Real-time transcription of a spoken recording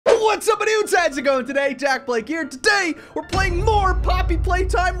What's up, dudes? How's it going today? dakblake here. Today, we're playing more Poppy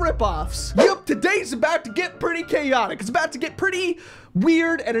Playtime Ripoffs. Yup, today's about to get pretty chaotic. It's about to get pretty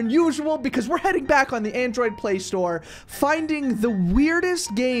weird and unusual because we're heading back on the Android Play Store, finding the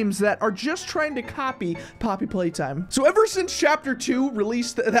weirdest games that are just trying to copy Poppy Playtime. So ever since Chapter 2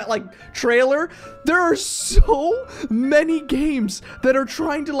 released that like trailer, there are so many games that are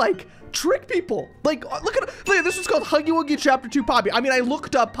trying to like trick people. Like, look at this one's called Huggy Wuggy Chapter 2 Poppy. I mean, I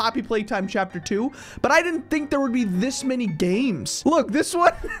looked up Poppy Playtime Chapter 2, but I didn't think there would be this many games. Look, this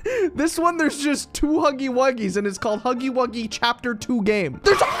one, there's just 2 Huggy Wuggies, and it's called Huggy Wuggy Chapter 2 game.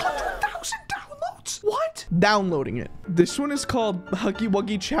 There's 100,000 downloads. What? Downloading it. This one is called Huggy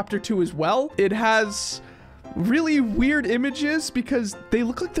Wuggy Chapter 2 as well. It has really weird images because they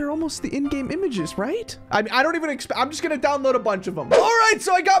look like they're almost the in-game images, right? I mean, I don't even expect, I'm just gonna download a bunch of them. All right,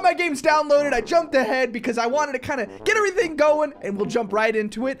 so I got my games downloaded. I jumped ahead because I wanted to kind of get everything going, and we'll jump right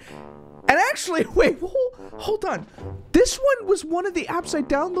into it. And actually, wait, hold on. This one was one of the apps I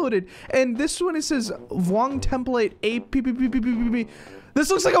downloaded, and this one, it says Vuong template APPPPPP. This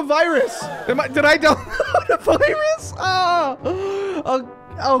looks like a virus. Did I download a virus? Oh,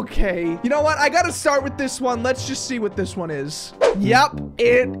 okay. You know what? I gotta start with this one. Let's just see what this one is. Yep,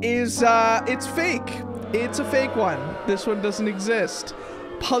 it is, it's fake. It's a fake one. This one doesn't exist.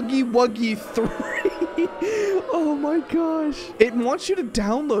 Huggy Wuggy 3. Oh my gosh. It wants you to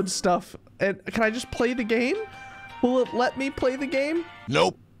download stuff. And can I just play the game? Will it let me play the game?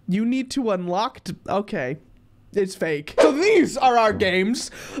 Nope. You need to unlock. Okay. It's fake. So these are our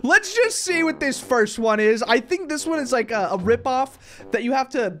games. Let's just see what this first one is. I think this one is like a ripoff that you have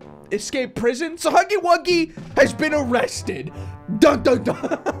to escape prison. So Huggy Wuggy has been arrested. Dun dun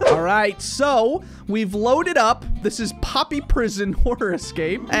dun. All right, so we've loaded up. This is Poppy Prison Horror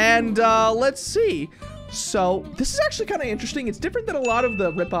Escape. And let's see. So this is actually kind of interesting. It's different than a lot of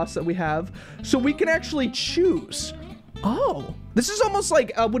the ripoffs that we have. So we can actually choose. Oh, this is almost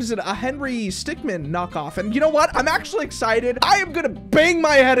like, what is it? A Henry Stickmin knockoff. And you know what? I'm actually excited. I am going to bang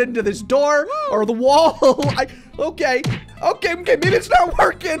my head into this door or the wall. Okay, maybe it's not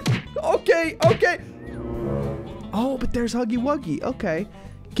working. Okay. Oh, but there's Huggy Wuggy. Okay,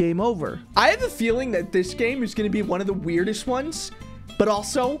 game over. I have a feeling that this game is going to be one of the weirdest ones, but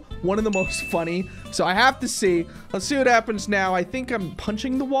also one of the most funny. So I have to see. Let's see what happens now. I think I'm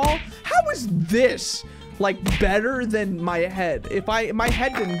punching the wall. How is this like better than my head? If my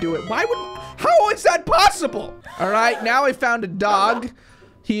head didn't do it, how is that possible? All right, now I found a dog.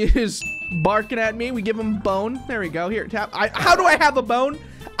 He is barking at me. We give him a bone. There we go. Here, tap. How do I have a bone?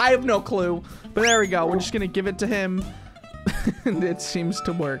 I have no clue, but there we go. We're just gonna give it to him. And it seems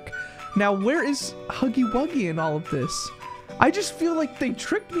to work. Now, where is Huggy Wuggy in all of this? I just feel like they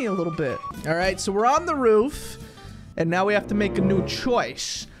tricked me a little bit. All right, so we're on the roof, and now we have to make a new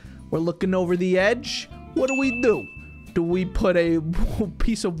choice. We're looking over the edge. What do? Do we put a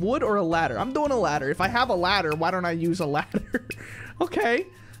piece of wood or a ladder? I'm doing a ladder. If I have a ladder, why don't I use a ladder? Okay,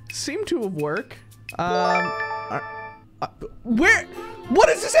 seem to have worked. What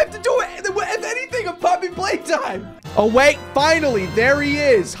does this have to do with anything of Poppy Playtime? Oh wait, finally, there he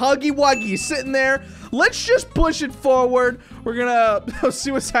is. Huggy Wuggy sitting there. Let's just push it forward. We're gonna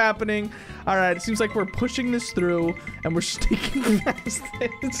see what's happening. All right, it seems like we're pushing this through and we're sneaking past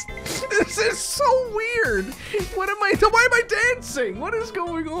this. This is so weird. Why am I dancing? What is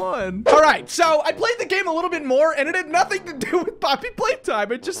going on? All right, so I played the game a little bit more and it had nothing to do with Poppy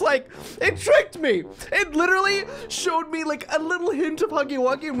Playtime. It just like, it tricked me. It literally showed me like a little hint of Huggy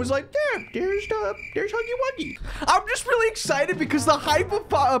Wuggy and was like, yeah, there's Huggy Wuggy. I'm just really excited because the hype of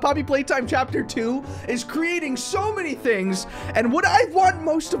Poppy Playtime Chapter 2 is creating so many things. And what I want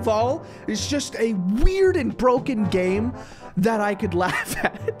most of all is just a weird and broken game that I could laugh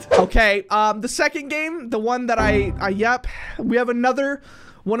at. Okay, the second game, the one that yep, we have another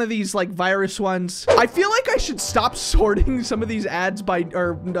one of these like virus ones. I feel like I should stop sorting some of these ads by,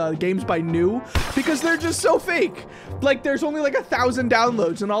 or games by new, because they're just so fake. Like there's only like 1,000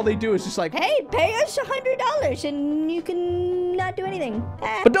 downloads and all they do is just like, hey, pay us $100 and you can not do anything.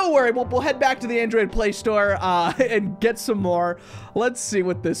 But don't worry, we'll head back to the Android Play Store and get some more. Let's see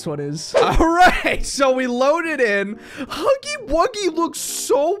what this one is. All right, so we loaded in. Huggy Wuggy looks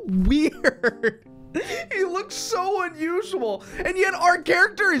so weird. He looks so unusual, and yet our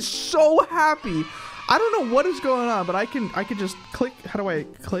character is so happy. I don't know what is going on, but I can just click. How do I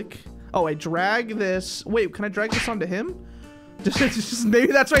click? Oh, I drag this. Wait, can I drag this onto him? Just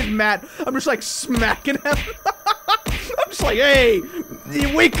maybe that's right, Matt. I'm just like smacking him. I'm just like, hey,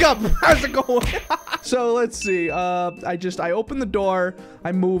 wake up. How's it going? So let's see. I open the door.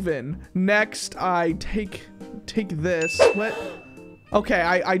 I move in. Next, I take this. What? Okay,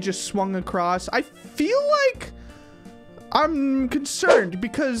 I just swung across. I feel like I'm concerned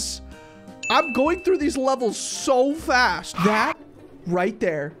because I'm going through these levels so fast. That right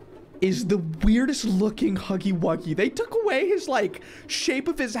there is the weirdest looking Huggy Wuggy. They took away his like shape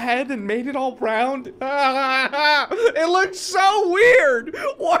of his head and made it all round. It looks so weird.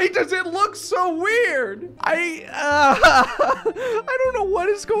 Why does it look so weird? I don't know what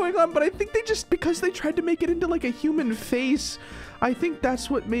is going on, but I think they just, because they tried to make it into like a human face, I think that's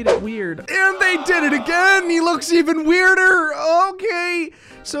what made it weird. And they did it again. He looks even weirder. Okay.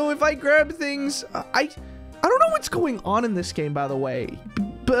 So if I grab things, I don't know what's going on in this game, by the way.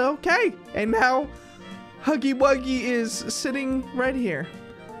 But okay. And now Huggy Wuggy is sitting right here.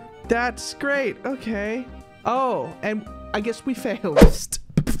 That's great. Okay. Oh, and I guess we failed.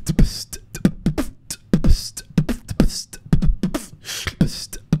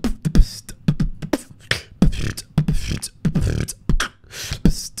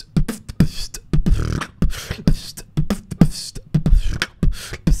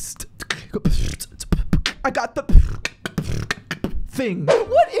 I got the thing.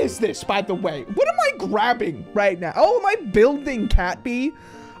 What is this, by the way? What am I grabbing right now? Oh, am I building Cat Bee?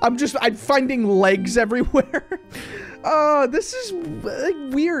 I'm finding legs everywhere. This is like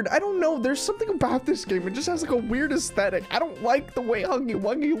weird. I don't know. There's something about this game. It just has like a weird aesthetic. I don't like the way Huggy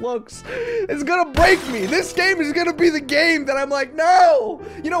Wuggy looks. It's gonna break me. This game is gonna be the game that I'm like, no.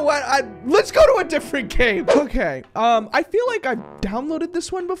 You know what? Let's go to a different game. Okay. I feel like I've downloaded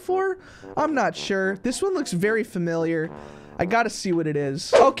this one before. I'm not sure. This one looks very familiar. I gotta see what it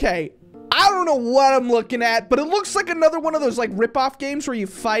is. Okay. I don't know what I'm looking at, but it looks like another one of those like rip-off games where you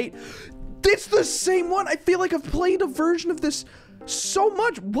fight. It's the same one. I feel like I've played a version of this so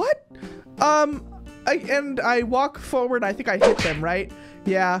much. What? I walk forward. I think I hit them, right?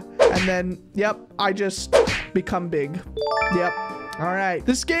 Yeah. And then, yep, I just become big. Yep. All right.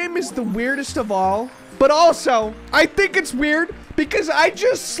 This game is the weirdest of all, but also I think it's weird because I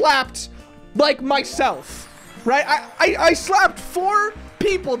just slapped like myself, right? I slapped 4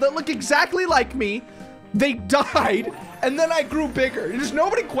 people that look exactly like me. They died, and then I grew bigger. Does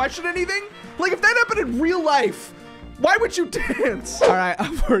nobody question anything? Like, if that happened in real life, why would you dance? All right,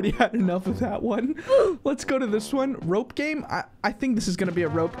 I've already had enough of that one. Let's go to this one. Rope game? I think this is gonna be a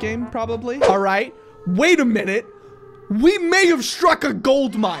rope game, probably. All right, wait a minute. We may have struck a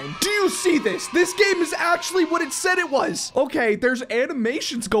gold mine. Do you see this? This game is actually what it said it was. Okay, there's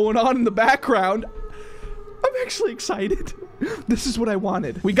animations going on in the background. I'm actually excited. This is what I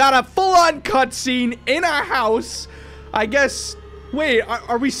wanted. We got a full-on cutscene in our house. I guess, wait,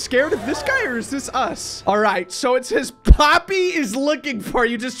 are we scared of this guy or is this us? All right, so it says Poppy is looking for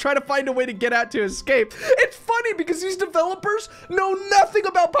you. Just try to find a way to get out to escape. It's funny because these developers know nothing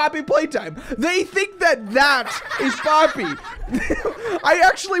about Poppy Playtime. They think that is Poppy. I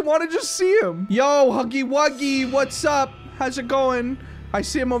actually want to just see him. Yo, Huggy Wuggy, what's up? How's it going? I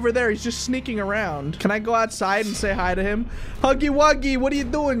see him over there. He's just sneaking around. Can I go outside and say hi to him? Huggy Wuggy, what are you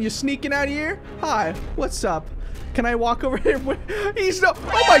doing? You sneaking out here? Hi, what's up? Can I walk over here? He's no,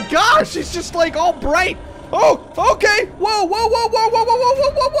 oh my gosh, he's just like all bright. Oh, okay. Whoa, whoa, whoa, whoa, whoa, whoa,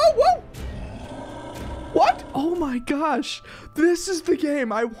 whoa, whoa, whoa, whoa. What? Oh my gosh. This is the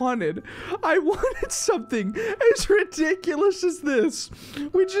game I wanted. I wanted something as ridiculous as this.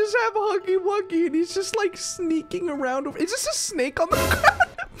 We just have Huggy Wuggy and he's just like sneaking around. Is this a snake on the ground?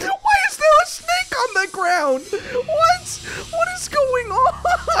 Why is there a snake on the ground? What is going on?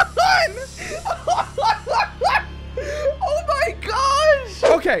 Oh my gosh.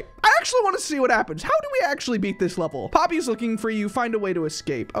 Okay, I actually want to see what happens. How do we actually beat this level? Poppy's looking for you. Find a way to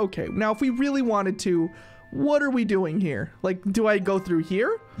escape. Okay, now if we really wanted to, what are we doing here? Like, do I go through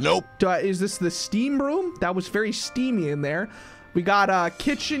here? Nope. Is this the steam room? That was very steamy in there. We got a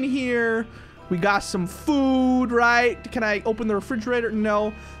kitchen here. We got some food, right? Can I open the refrigerator?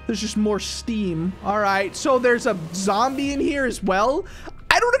 No, there's just more steam. All right, so there's a zombie in here as well.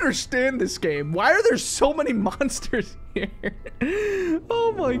 I don't understand this game. Why are there so many monsters here?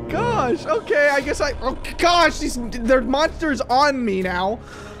 Oh my gosh. Okay, I guess oh gosh, there are monsters on me now.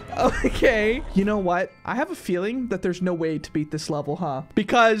 Okay. You know what? I have a feeling that there's no way to beat this level, huh?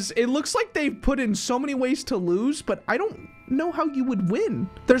 Because it looks like they've put in so many ways to lose, but I don't know how you would win.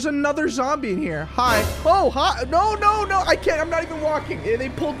 There's another zombie in here. Hi. Oh, hi. No, no, no. I can't. I'm not even walking. They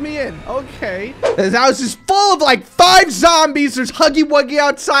pulled me in. Okay. This house is full of like 5 zombies. There's Huggy Wuggy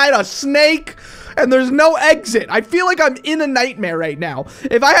outside, a snake, and there's no exit. I feel like I'm in a nightmare right now.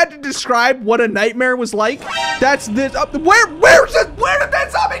 If I had to describe what a nightmare was like, that's this. Where did that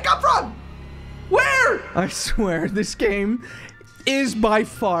zombie come from? Where? I swear, this game is by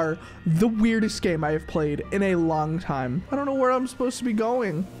far the weirdest game I have played in a long time. I don't know where I'm supposed to be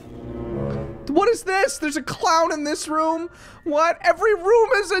going. What is this? There's a clown in this room. What? Every room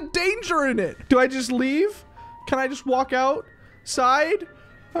has a danger in it. Do I just leave? Can I just walk outside?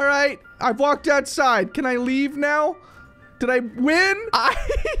 All right, I've walked outside. Can I leave now? Did I win?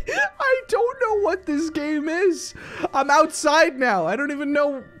 I don't know what this game is. I'm outside now. I don't even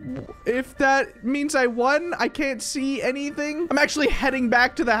know if that means I won. I can't see anything. I'm actually heading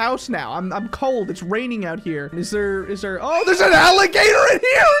back to the house now. I'm cold. It's raining out here. Is there, oh, there's an alligator in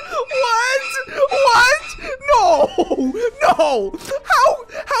here. What? No.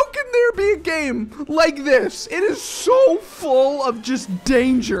 How can there be a game like this? It is so full of just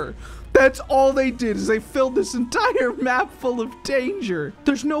danger. That's all they did, is they filled this entire map full of danger.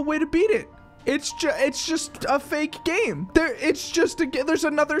 There's no way to beat it. It's just a fake game. There's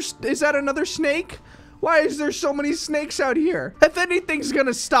another, is that another snake? Why is there so many snakes out here? If anything's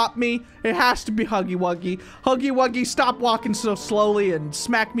gonna stop me, it has to be Huggy Wuggy. Huggy Wuggy, stop walking so slowly and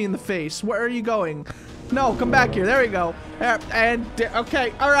smack me in the face. Where are you going? No, come back here. There we go.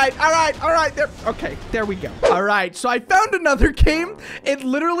 Okay. All right. Okay, there we go. All right, so I found another game. It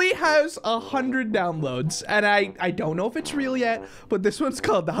literally has 100 downloads, and I don't know if it's real yet, but this one's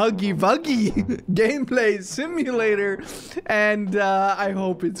called the Huggy Wuggy Gameplay Simulator, and I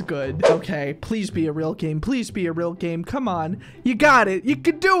hope it's good. Okay, please be a real game. Please be a real game. Come on. You got it. You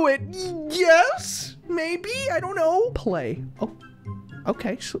can do it. Yes? Maybe? I don't know. Play. Oh,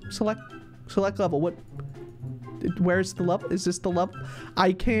 okay. Select level. What? Where's the level? Is this the level?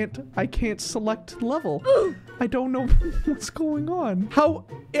 I can't select level. I don't know what's going on. How?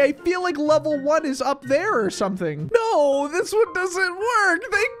 I feel like level 1 is up there or something. No, this one doesn't work.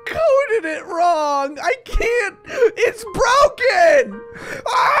 They coded it wrong. I can't. It's broken.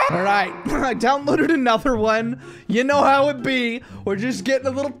 Ah! All right, I downloaded another one. You know how it be. We're just getting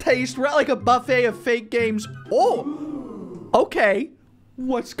a little taste. We're at like a buffet of fake games. Oh, okay.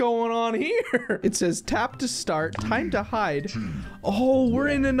 What's going on here? It says tap to start, time to hide. Oh, we're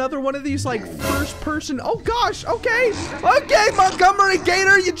in another one of these like first person. Oh gosh, okay, Montgomery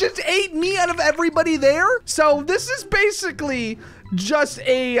Gator, you just ate me out of everybody there. So this is basically just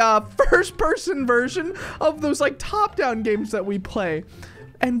a first person version of those like top down games that we play.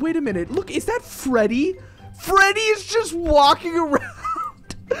 And wait a minute, look, is that Freddy? Freddy is just walking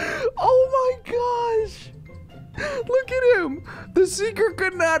around. Oh my gosh. Look at him. The seeker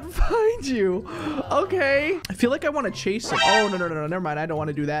could not find you. Okay. I feel like I want to chase him. Oh, no. Never mind. I don't want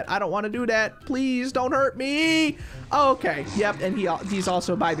to do that. I don't want to do that. Please don't hurt me. Okay. Yep. And he's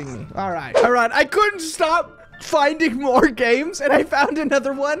also biting me. All right. I couldn't stop finding more games, and I found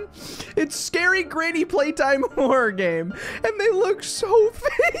another one. It's Scary Granny Playtime Horror Game, and they look so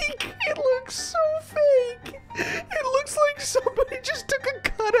fake. It looks so fake. It looks like somebody just took a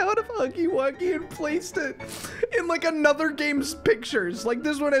cutout of Huggy Wuggy and placed it in like another game's pictures. Like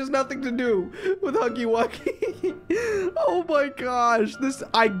this one has nothing to do with Huggy Wuggy. Oh my gosh,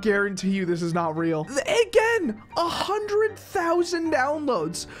 I guarantee you this is not real. Again, 100,000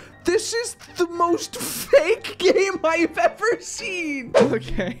 downloads. This is the most fake game I've ever seen.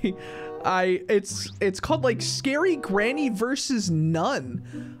 Okay, it's called like Scary Granny versus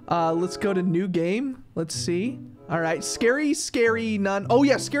Nun. Let's go to new game. Let's see. All right, Scary Nun. Oh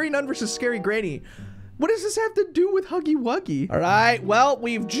yeah, Scary Nun versus Scary Granny. What does this have to do with Huggy Wuggy? All right, well,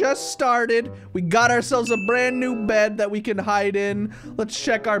 we've just started. We got ourselves a brand new bed that we can hide in. Let's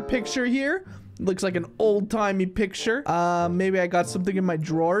check our picture here. Looks like an old-timey picture. Maybe I got something in my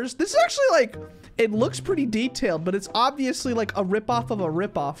drawers. This is actually like, it looks pretty detailed, but it's obviously like a ripoff of a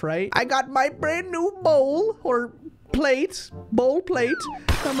ripoff, right? I got my brand new bowl or bowl plate.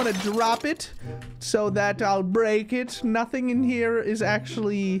 I'm gonna drop it so that I'll break it. Nothing in here is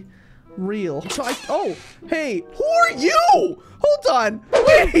actually real. So oh, hey, who are you? Hold on,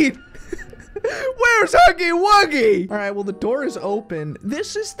 wait. Where's Huggy Wuggy? All right, well, the door is open.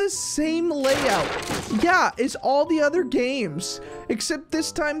 This is the same layout. Yeah, it's all the other games, except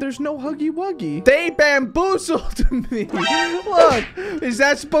this time there's no Huggy Wuggy. They bamboozled me. Look, is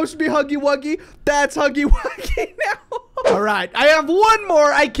that supposed to be Huggy Wuggy? That's Huggy Wuggy now. All right, I have one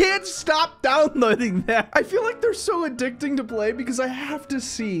more. I can't stop downloading them. I feel like they're so addicting to play because I have to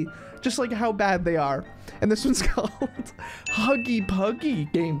see just like how bad they are. And this one's called Huggy Puggy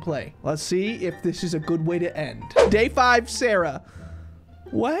Gameplay. Let's see if this is a good way to end. Day 5, Sarah.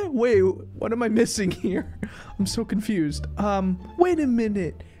 What? Wait, what am I missing here? I'm so confused. Wait a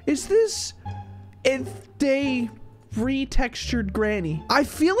minute. Is this day retextured Granny? I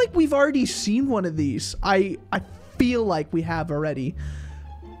feel like we've already seen one of these. I feel like we have already.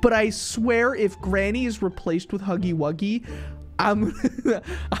 But I swear if Granny is replaced with Huggy Wuggy, I'm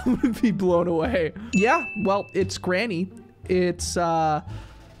gonna be blown away. Yeah, well, it's Granny. It's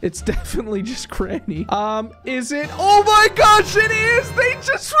definitely just Granny. Is it? Oh my gosh, it is! They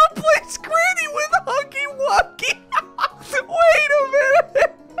just replaced Granny with Huggy Wuggy. Wait a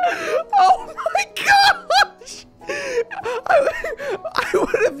minute. Oh my gosh. I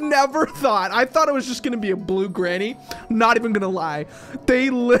would have never thought. I thought it was just gonna be a blue Granny. Not even gonna lie. They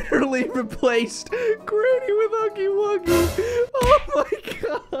literally replaced Granny with Huggy Wuggy. Oh my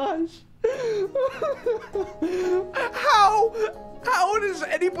gosh. How does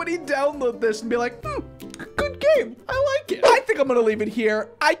anybody download this and be like, good game, I like it? I think I'm gonna leave it here.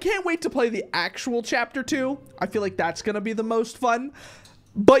 I can't wait to play the actual chapter 2. I feel like that's gonna be the most fun.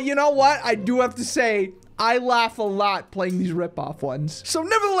 But you know what? I do have to say, I laugh a lot playing these rip-off ones. So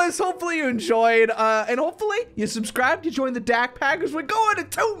nevertheless, hopefully you enjoyed, and hopefully you subscribed, you joined the DAC Packers. We're going to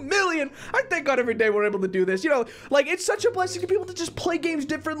 2 million. I thank God every day we're able to do this. You know, like, it's such a blessing to be able to just play games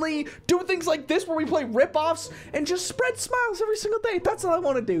differently, do things like this where we play rip-offs, and just spread smiles every single day. That's all I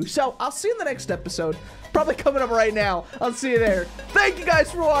want to do. So I'll see you in the next episode. Probably coming up right now. I'll see you there. Thank you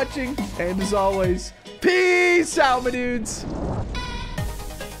guys for watching, and as always, peace out, my dudes.